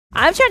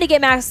I'm trying to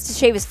get Max to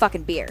shave his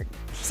fucking beard.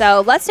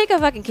 So let's take a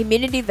fucking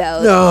community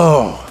vote.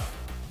 No.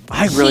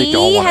 I really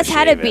don't want to He has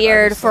had a shave it.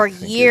 beard for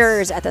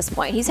years at this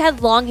point. He's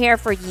had long hair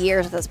for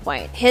years at this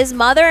point. His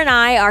mother and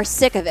I are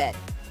sick of it.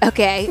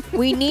 Okay?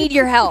 We need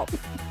your help.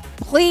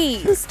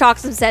 Please talk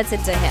some sense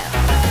into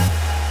him.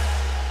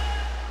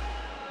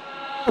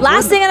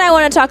 Last thing that I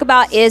want to talk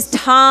about is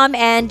Tom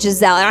and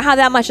Gisele. I don't have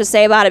that much to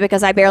say about it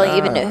because I barely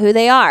even know who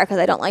they are because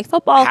I don't like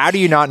football. How do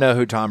you not know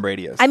who Tom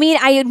Brady is? I mean,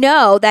 I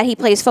know that he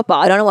plays football.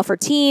 I don't know what for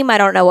team. I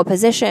don't know what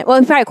position. Well,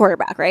 he's probably a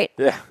quarterback, right?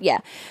 Yeah. Yeah.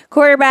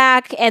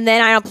 Quarterback, and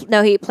then I don't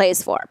know who he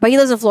plays for. But he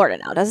lives in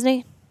Florida now, doesn't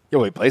he? Yeah,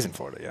 well, he plays in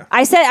Florida, yeah.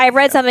 I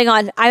read something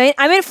on,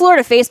 I'm in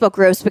Florida Facebook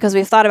groups because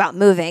we've thought about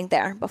moving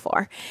there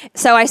before.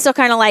 So I still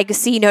kind of like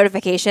see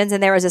notifications,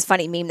 and there was this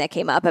funny meme that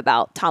came up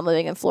about Tom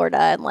living in Florida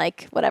and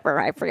like whatever,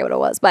 I forget what it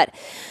was. But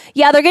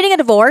yeah, they're getting a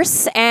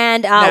divorce,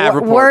 and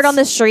word on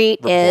the street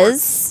is...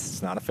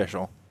 It's not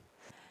official.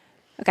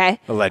 Okay.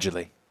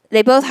 Allegedly.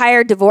 They both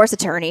hired divorce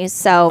attorneys,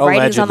 so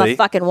writing's on the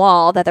fucking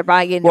wall that they're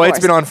probably getting divorced. Well, it's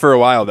been on for a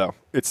while, though.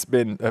 It's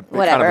been kind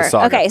of a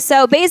saga. Okay,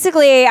 so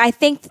basically, I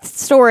think the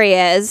story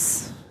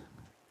is...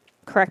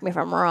 correct me if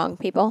I'm wrong,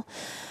 people,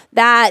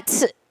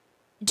 that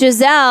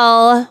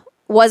Gisele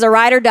was a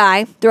ride or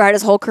die throughout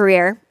his whole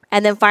career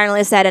and then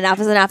finally said, enough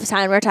is enough, it's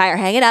time to retire,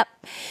 hang it up.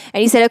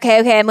 And he said,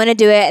 okay, I'm going to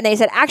do it. And they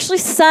said, actually,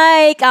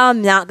 psych,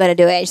 I'm not going to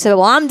do it. She said,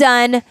 well, I'm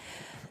done.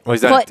 Well,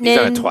 he's done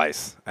it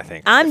twice, I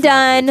think. I'm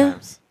done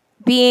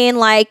being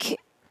like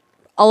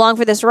along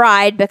for this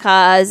ride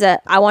because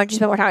I want you to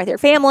spend more time with your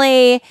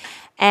family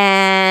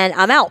and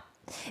I'm out.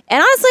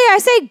 And honestly, I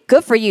say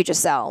good for you,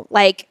 Gisele.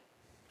 Like,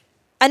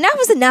 enough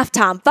is enough,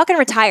 Tom. Fucking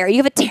retire. You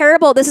have a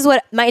terrible, this is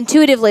what I'm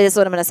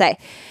going to say.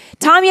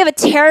 Tom, you have a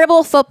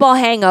terrible football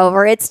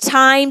hangover. It's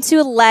time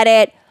to let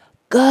it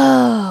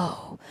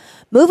go.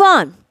 Move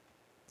on.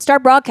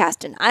 Start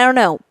broadcasting. I don't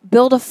know.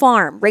 Build a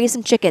farm. Raise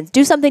some chickens.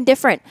 Do something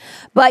different.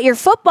 But your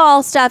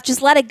football stuff,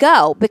 just let it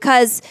go.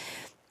 Because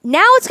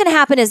now what's going to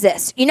happen is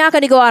this. You're not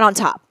going to go out on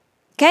top.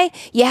 Okay?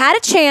 You had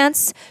a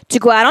chance to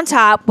go out on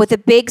top with a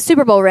big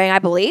Super Bowl ring, I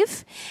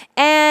believe.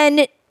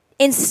 And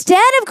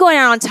instead of going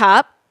out on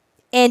top,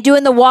 and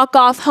doing the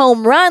walk-off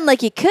home run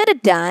like you could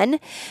have done,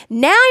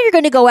 now you're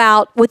going to go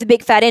out with a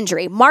big fat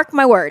injury. Mark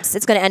my words.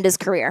 It's going to end his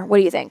career. What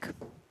do you think?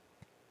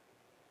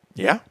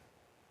 Yeah.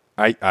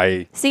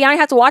 I See, I don't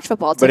have to watch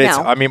football to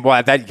know. I mean,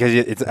 well, because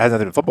it has nothing to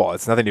do with football.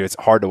 It's nothing to do. It's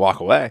hard to walk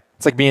away.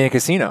 It's like being in a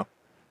casino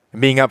and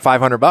being up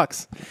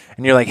 $500.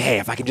 And you're like, hey,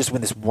 if I can just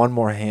win this one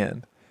more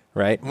hand,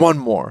 right? One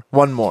more.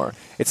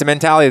 It's a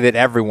mentality that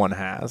everyone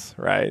has,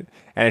 right?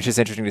 And it's just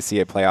interesting to see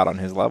it play out on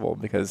his level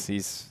because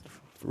he's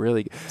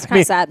really good. It's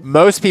kind of sad.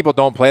 Most people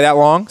don't play that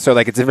long, so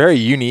like it's a very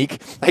unique.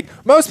 Like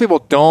most people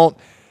don't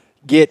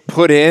get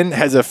put in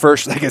as a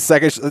first, like a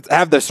second,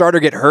 have the starter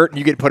get hurt and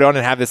you get put on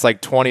and have this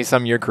like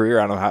 20-some year career.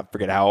 I don't know,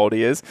 forget how old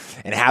he is,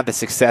 and have the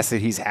success that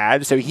he's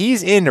had. So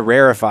he's in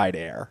rarefied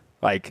air.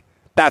 Like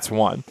that's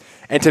one.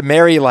 And to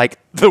marry like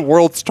the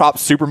world's top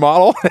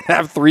supermodel and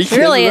have 3 kids. She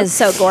really is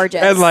so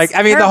gorgeous. And like,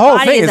 I mean, her the whole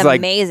body thing is like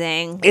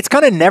amazing. It's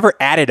kind of never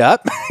added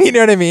up. You know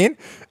what I mean?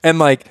 And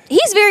like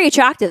he's very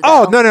attractive.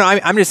 Though. Oh no!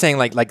 I'm just saying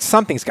like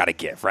something's got to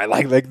give, right?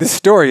 Like this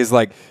story is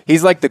like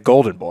he's like the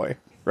golden boy,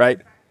 right?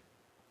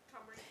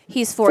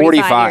 He's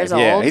 45 years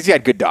old. Yeah, he's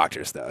got good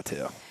doctors though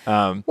too.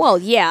 Well,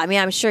 yeah. I mean,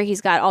 I'm sure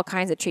he's got all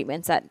kinds of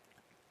treatments that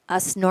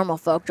us normal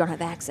folk don't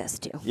have access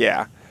to.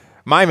 Yeah,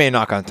 my main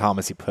knock on Tom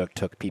is he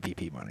took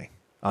PPP money.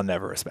 I'll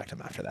never respect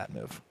him after that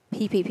move.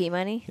 PPP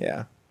money?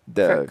 Yeah,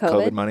 the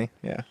COVID money.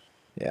 Yeah.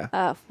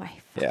 Oh my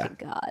fucking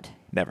god!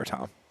 Never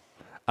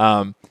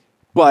Tom.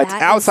 But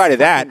outside of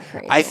that,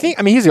 crazy.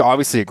 I mean, he's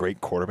obviously a great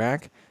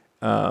quarterback.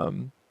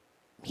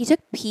 He took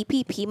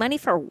PPP money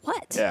for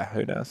what? Yeah,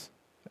 who knows?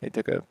 He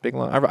took a big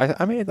loan.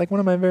 I made like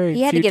one of my very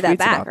He had to give that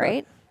back,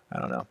 right? I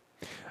don't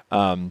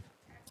know.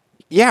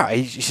 Yeah,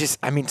 he's just,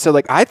 I mean, so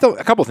like I thought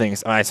a couple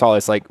things when I saw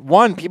this. Like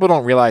one, people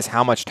don't realize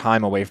how much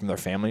time away from their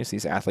families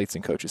these athletes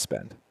and coaches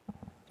spend.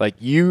 Like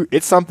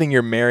it's something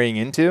you're marrying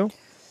into,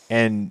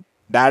 and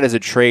that is a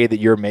trade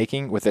that you're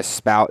making with a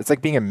spouse. It's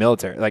like being a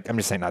military. Like I'm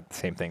just saying not the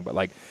same thing, but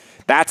like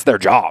that's their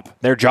job.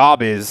 Their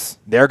job is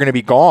they're going to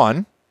be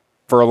gone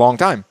for a long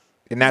time,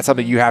 and that's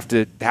something you have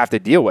to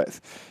deal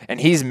with. And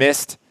he's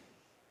missed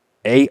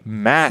a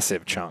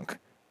massive chunk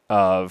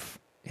of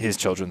his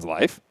children's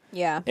life.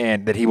 Yeah.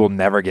 And that he will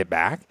never get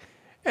back.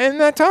 And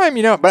that time,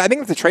 but I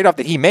think it's a trade-off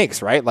that he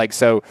makes, right? Like,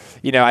 so,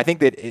 I think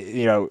that,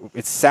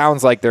 it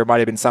sounds like there might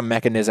have been some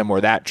mechanism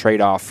where that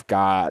trade-off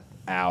got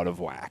out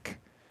of whack.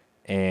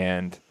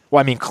 And,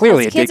 well, I mean,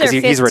 clearly it did because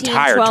he's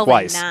retired 12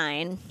 twice.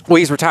 And 9. Well,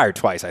 he's retired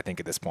twice, I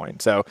think, at this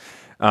point. So,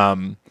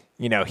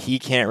 he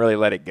can't really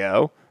let it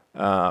go.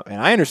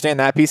 And I understand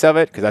that piece of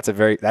it because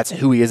that's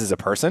who he is as a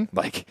person.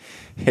 Like,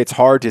 it's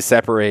hard to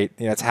separate.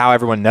 It's how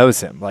everyone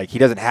knows him. Like, he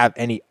doesn't have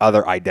any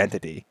other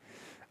identity.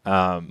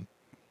 And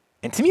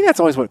to me, that's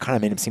always what kind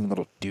of made him seem a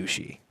little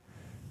douchey.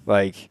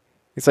 Like,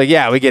 it's like,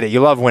 yeah, we get it. You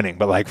love winning,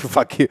 but like,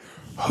 fuck you.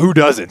 Who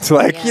doesn't?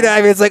 Like,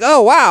 I mean, it's like,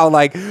 oh, wow.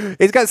 Like,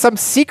 he's got some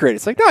secret.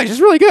 It's like, no, he's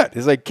just really good.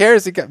 He's like,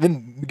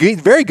 he's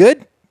very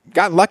good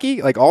got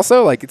lucky. Like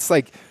also, like it's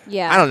like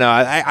Yeah. I don't know.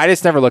 I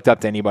just never looked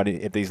up to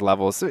anybody at these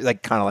levels. So,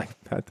 like kind of like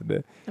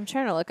I'm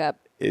trying to look up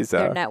is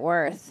their net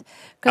worth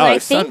because I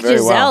it's done think very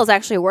Giselle's well.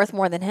 actually worth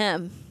more than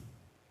him.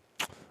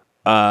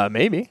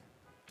 Maybe.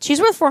 She's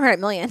worth $400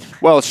 million.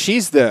 Well,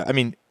 she's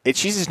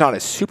just not a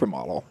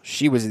supermodel.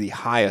 She was the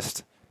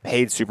highest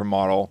paid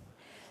supermodel.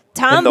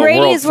 Tom the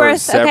Brady's world for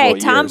worth several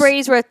Tom years.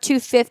 Brady's worth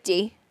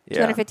 250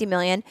 Yeah.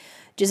 million.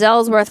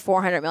 Giselle's worth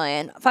 400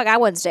 million. Fuck, I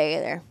wouldn't stay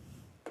either.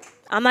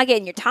 I'm not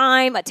getting your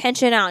time,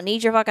 attention. I don't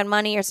need your fucking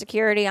money or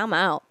security. I'm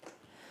out.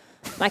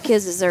 My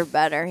kids deserve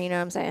better. You know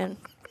what I'm saying?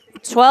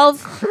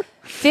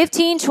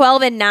 15,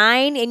 12, and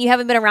 9, and you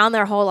haven't been around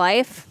their whole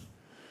life.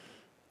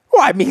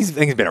 Well, I mean, he's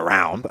been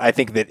around. I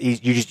think that you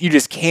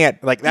just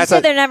can't like You that's.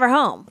 said they're never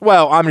home.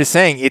 Well, I'm just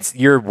saying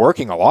you're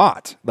working a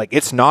lot. Like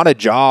it's not a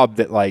job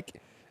that like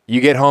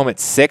you get home at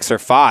 6 or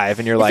 5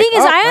 and you're The like. thing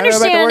is, oh, I gotta go back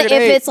to understand work if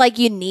at 8. it's like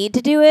you need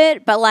to do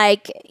it, but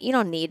like you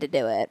don't need to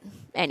do it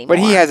anymore. But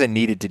he hasn't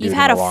needed to do You've it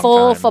had in a long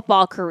full time.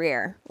 football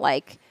career.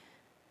 Like,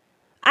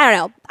 I don't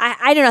know.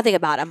 I know nothing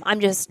about him. I'm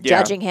just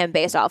judging him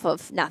based off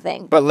of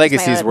nothing. But Just my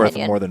legacy is own worth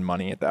opinion. more than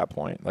money at that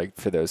point. Like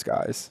for those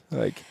guys,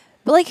 like.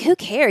 But like, who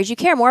cares? You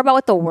care more about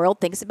what the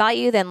world thinks about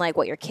you than like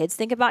what your kids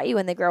think about you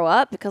when they grow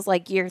up, because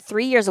like you're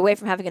 3 years away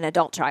from having an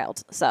adult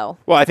child. So.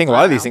 Well, I think a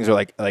lot of these things are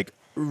like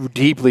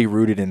deeply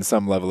rooted in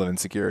some level of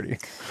insecurity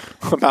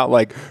about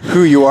like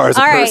who you are as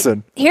a All right.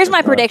 person. Here's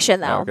my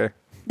prediction, though. Okay.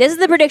 This is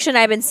the prediction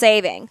I've been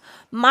saving.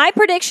 My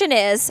prediction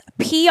is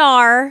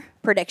PR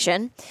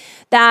prediction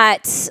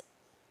that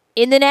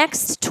in the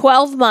next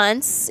 12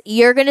 months,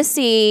 you're going to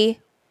see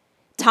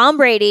Tom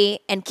Brady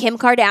and Kim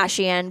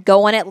Kardashian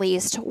go on at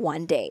least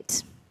one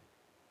date.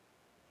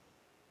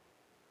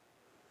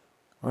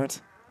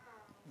 What?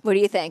 What do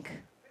you think?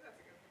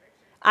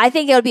 I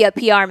think it'll be a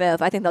PR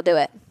move. I think they'll do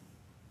it.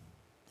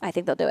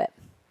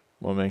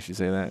 What makes you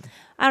say that?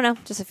 I don't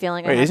know. Just a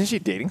feeling. I Wait, have. isn't she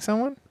dating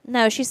someone?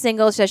 No, she's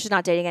single. So she's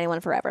not dating anyone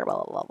forever.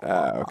 Blah, blah, blah,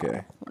 blah, blah,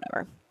 Okay.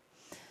 Whatever.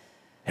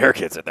 Their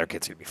kids are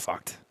gonna be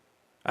fucked.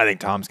 I think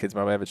Tom's kids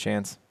probably have a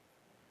chance.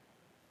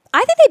 I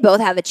think they both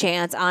have a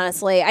chance,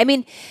 honestly. I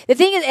mean, the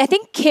thing is, I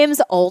think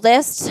Kim's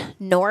oldest,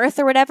 North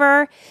or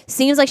whatever,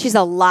 seems like she's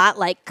a lot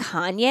like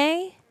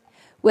Kanye,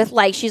 with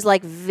like, she's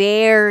like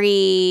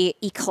very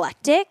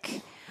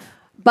eclectic.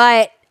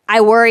 But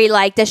I worry,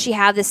 like, does she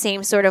have the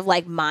same sort of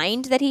like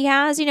mind that he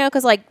has, you know?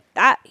 Because like,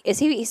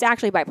 he's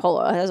actually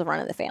bipolar. That doesn't run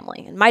in the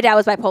family. And my dad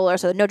was bipolar,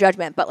 so no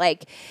judgment. But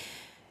like,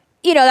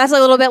 you know, that's a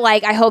little bit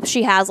like, I hope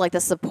she has like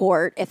the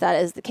support if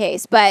that is the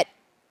case. But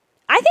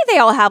I think they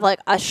all have like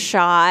a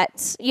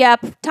shot. Yeah,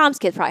 Tom's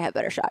kids probably have a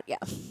better shot. Yeah,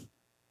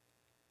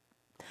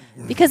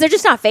 because they're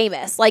just not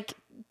famous. Like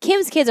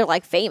Kim's kids are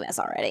like famous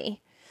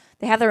already.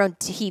 They have their own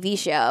TV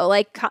show.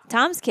 Like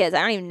Tom's kids,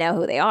 I don't even know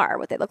who they are,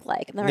 what they look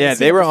like. I've never Yeah, seen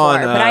they them were before,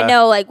 on, but I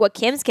know like what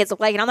Kim's kids look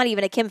like, and I'm not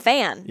even a Kim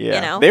fan. Yeah,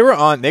 you know? they were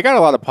on. They got a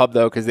lot of pub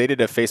though because they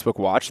did a Facebook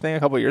Watch thing a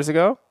couple years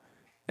ago,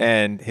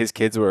 and his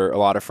kids were a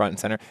lot of front and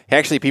center.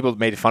 People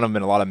made fun of him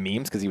in a lot of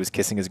memes because he was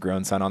kissing his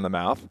grown son on the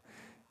mouth.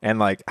 And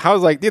like, I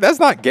was like, dude, that's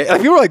not gay. Like,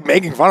 people were like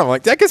making fun of him.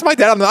 Like, I kiss my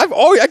dad on the mouth.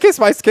 I kiss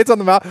my kids on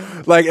the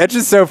mouth. Like, it's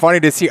just so funny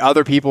to see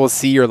other people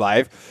see your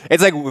life.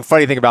 It's like a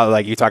funny thing about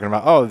like you talking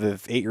about, oh, the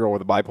 8-year-old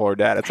with a bipolar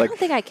dad. It's I like, don't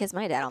think I kiss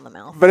my dad on the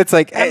mouth. but it's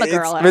like, I'm a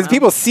girl, I but don't know.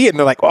 people see it and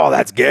they're like, oh,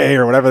 that's gay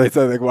or whatever. They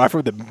say like, well, I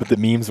forget what the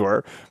memes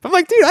were. But I'm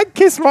like, dude, I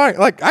kiss my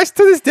I to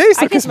this day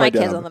still I kiss my dad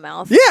kids on the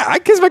mouth. Yeah, I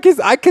kiss my kids.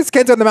 I kiss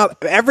kids on the mouth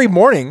every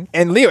morning,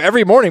 and Leo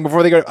every morning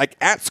before they go like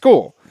at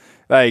school.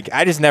 Like,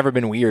 I just never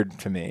been weird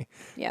to me.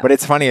 Yeah. But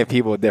it's funny if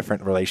people with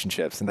different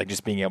relationships and like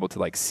just being able to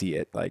like see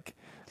it. Like,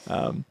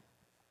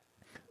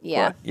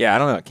 Yeah. but, yeah, I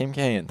don't know. Kim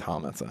K and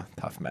Tom, that's a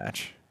tough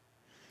match.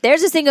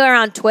 There's this thing going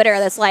around Twitter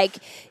that's like,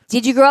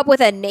 did you grow up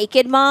with a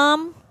naked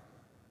mom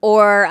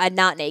or a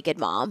not naked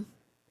mom?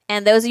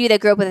 And those of you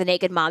that grew up with a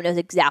naked mom knows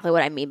exactly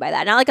what I mean by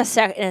that. Not like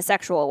in a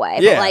sexual way,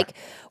 Yeah. but like,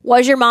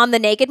 was your mom the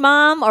naked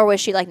mom or was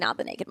she like not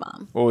the naked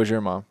mom? What was your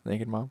mom?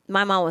 Naked mom?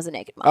 My mom was a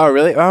naked mom. Oh,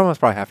 really? Almost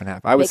probably half and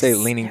half. I would say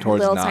Big, leaning towards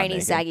little not tiny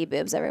naked. saggy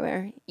boobs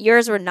everywhere.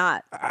 Yours were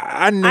not.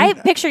 I I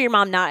picture your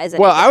mom not as a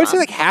well, naked I would mom. say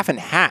like half and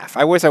half.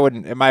 I wish I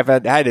wouldn't. If I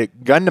had a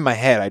gun to my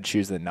head, I'd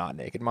choose the not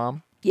naked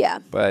mom. Yeah.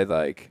 But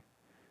like,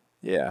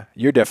 yeah,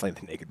 you're definitely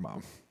the naked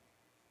mom.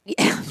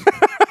 Yeah.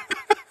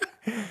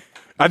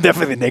 I'm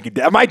definitely the naked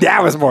dad. My dad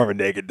was more of a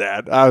naked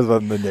dad. I was the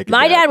naked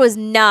My dad. dad was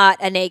not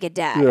a naked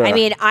dad. Yeah. I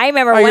mean, I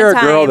remember Oh, one you're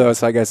time. a girl though,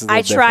 so I guess it's a I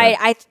little tried.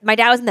 different. My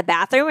dad was in the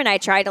bathroom, and I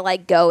tried to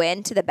like go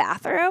into the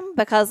bathroom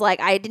because like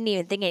I didn't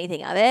even think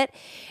anything of it,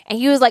 and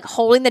he was like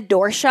holding the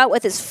door shut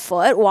with his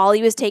foot while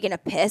he was taking a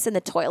piss in the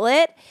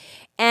toilet,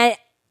 and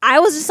I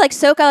was just like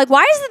so like,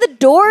 why isn't the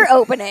door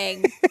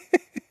opening?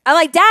 I'm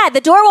like, Dad,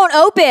 the door won't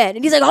open,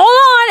 and he's like, hold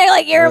on, and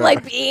like you're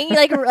like being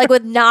like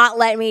would not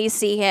let me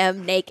see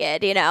him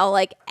naked, you know,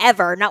 like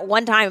ever, not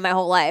one time in my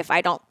whole life.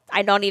 I don't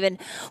even.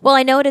 Well,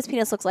 I know what his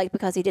penis looks like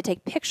because he did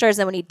take pictures,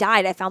 and when he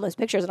died, I found those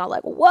pictures, and I was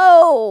like,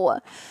 whoa.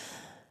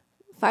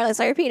 Finally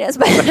saw your penis,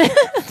 but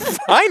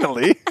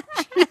Finally,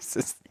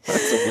 Jesus,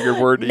 that's a weird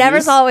word to never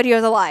use. saw it when he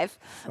was alive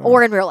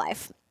or in real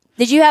life.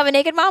 Did you have a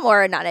naked mom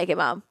or a not naked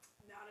mom?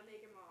 Not a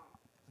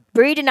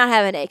Bree did not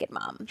have a naked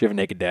mom. Did you have a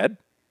naked dad?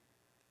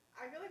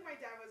 I feel like my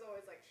dad was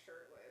always like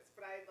shirtless,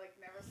 but I like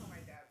never saw my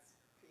dad's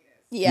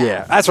penis.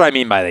 Yeah. That's what I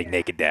mean by like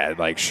naked dad,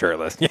 like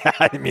shirtless. Yeah,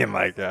 I mean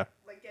like Like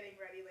getting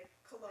ready, like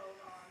cologne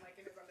on, like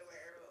in his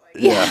underwear. But,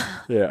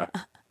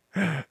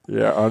 like,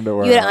 yeah,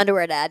 underwear. You had an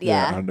underwear dad,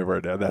 yeah. Underwear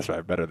dad. That's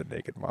right. Better than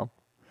naked mom.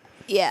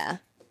 Yeah.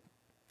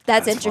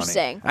 That's funny.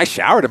 interesting. I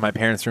showered in my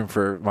parents' room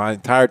for my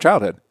entire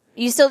childhood.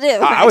 You still do.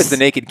 I was the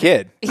naked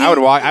kid. I would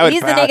walk.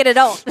 He's the naked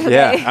adult. Okay?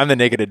 Yeah, I'm the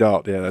naked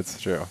adult. Yeah,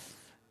 that's true.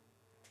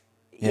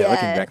 Yeah,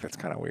 looking back, that's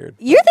kind of weird.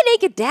 You're the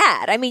naked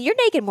dad. I mean, you're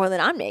naked more than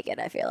I'm naked,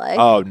 I feel like.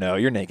 Oh, no,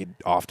 you're naked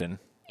often.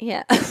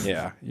 Yeah.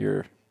 Yeah,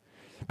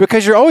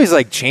 because you're always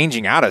like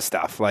changing out of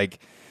stuff. Like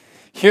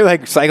you're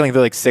like cycling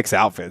through like 6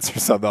 outfits or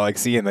something. Like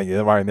seeing like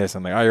you're wearing this.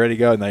 I'm like, oh, you ready to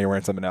go? And now you're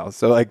wearing something else.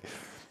 So like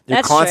you're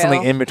That's constantly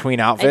true. in between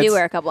outfits. I do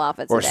wear a couple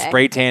outfits or a day.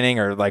 spray tanning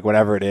or like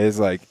whatever it is.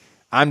 Like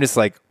I'm just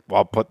like, well,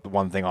 I'll put the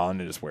one thing on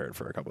and just wear it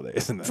for a couple of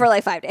days. And then For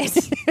like 5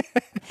 days.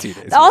 2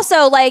 days.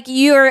 Also, like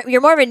you're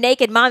more of a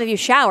naked mom if you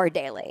shower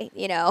daily.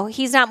 You know,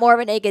 he's not more of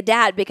a naked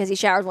dad because he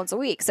showers once a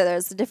week. So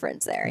there's a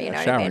difference there. You know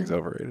what I mean? Showering's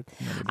overrated.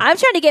 I'm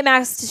trying to get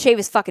Max to shave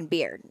his fucking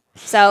beard.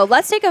 So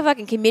let's take a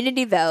fucking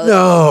community vote.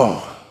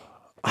 No.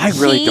 I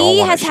really don't He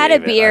want to has had a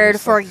shave it. I beard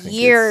just, for like, think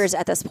years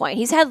at this point.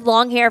 He's had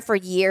long hair for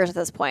years at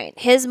this point.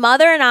 His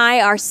mother and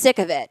I are sick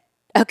of it.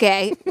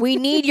 Okay? We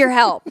need your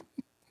help.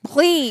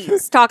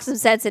 Please talk some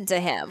sense into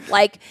him.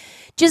 Like,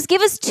 just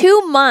give us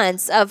 2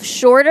 months of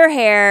shorter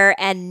hair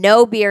and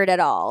no beard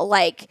at all.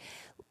 Like,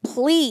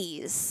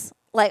 please.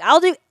 Like, I'll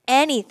do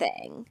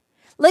anything.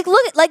 Like,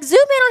 look, like, zoom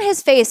in on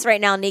his face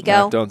right now, Nico.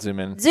 No, don't zoom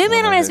in. Zoom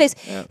in on his face.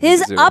 Yeah,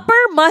 His zoom. upper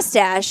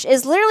mustache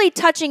is literally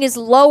touching his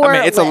lower I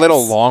mean, it's a lips.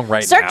 little long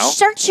right now.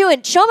 Start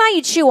chewing. Show him how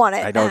you chew on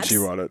it. I don't Max.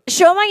 chew on it.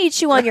 Show him how you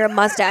chew on your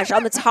mustache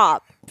on the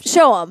top.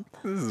 Show him.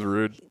 This is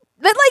rude.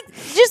 But like,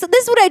 just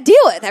this is what I deal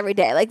with every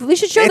day. Like, we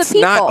should show It's the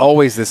people. not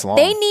always this long.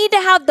 They need to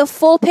have the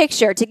full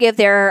picture to give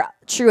their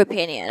true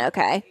opinion.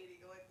 Okay.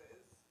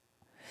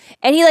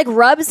 And he like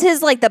rubs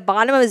his like the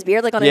bottom of his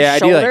beard like on his I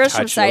do, like, shoulders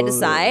from touch side to it.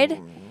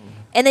 side.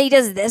 And then he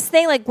does this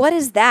thing. Like, what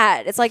is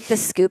that? It's like the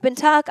scoop and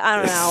tuck. I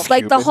don't know.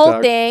 Like, the Scoop and whole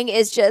tuck. thing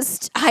is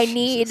just, I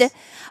need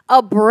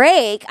a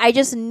break. I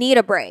just need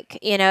a break.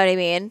 You know what I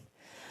mean?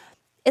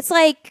 It's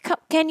like,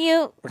 can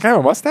you? What kind of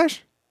a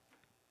mustache?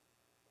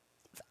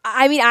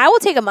 I mean, I will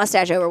take a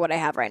mustache over what I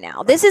have right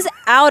now. This is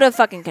out of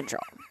fucking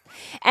control.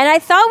 And I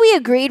thought we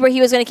agreed where he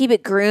was going to keep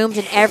it groomed,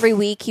 and every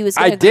week he was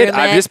going to groom it.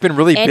 I've just been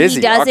really and busy.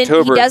 He doesn't.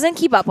 October. He doesn't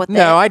keep up with it.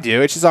 No, I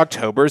do. It's just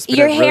October. It's been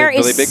Your a really, hair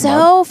really is big so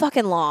month.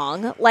 fucking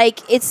long. Like,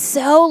 it's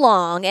so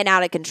long and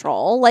out of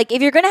control. Like,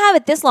 if you're going to have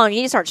it this long, you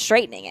need to start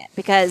straightening it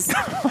because you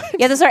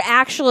have to start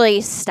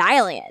actually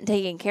styling it and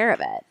taking care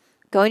of it.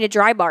 Going to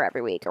dry bar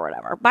every week or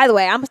whatever. By the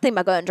way, I'm thinking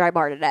about going to dry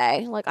bar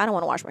today. Like, I don't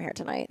want to wash my hair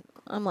tonight.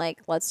 I'm like,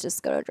 let's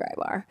just go to dry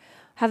bar.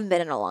 Haven't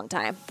been in a long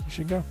time. You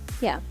should go.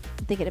 Yeah,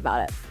 I'm thinking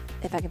about it,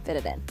 if I can fit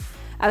it in.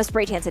 I was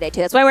spray tan today,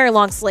 too. That's why I'm wearing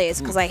long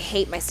sleeves, because I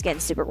hate my skin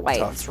super white.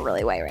 Tough. It's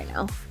really white right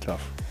now.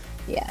 Tough.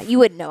 Yeah, you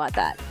wouldn't know about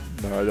that.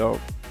 No, I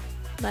don't.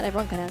 Not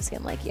everyone can have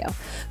skin like you.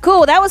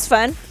 Cool, that was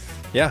fun.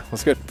 Yeah,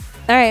 that's good.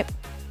 All right.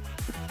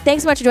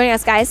 Thanks so much for joining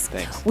us, guys.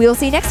 Thanks. We will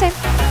see you next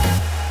time.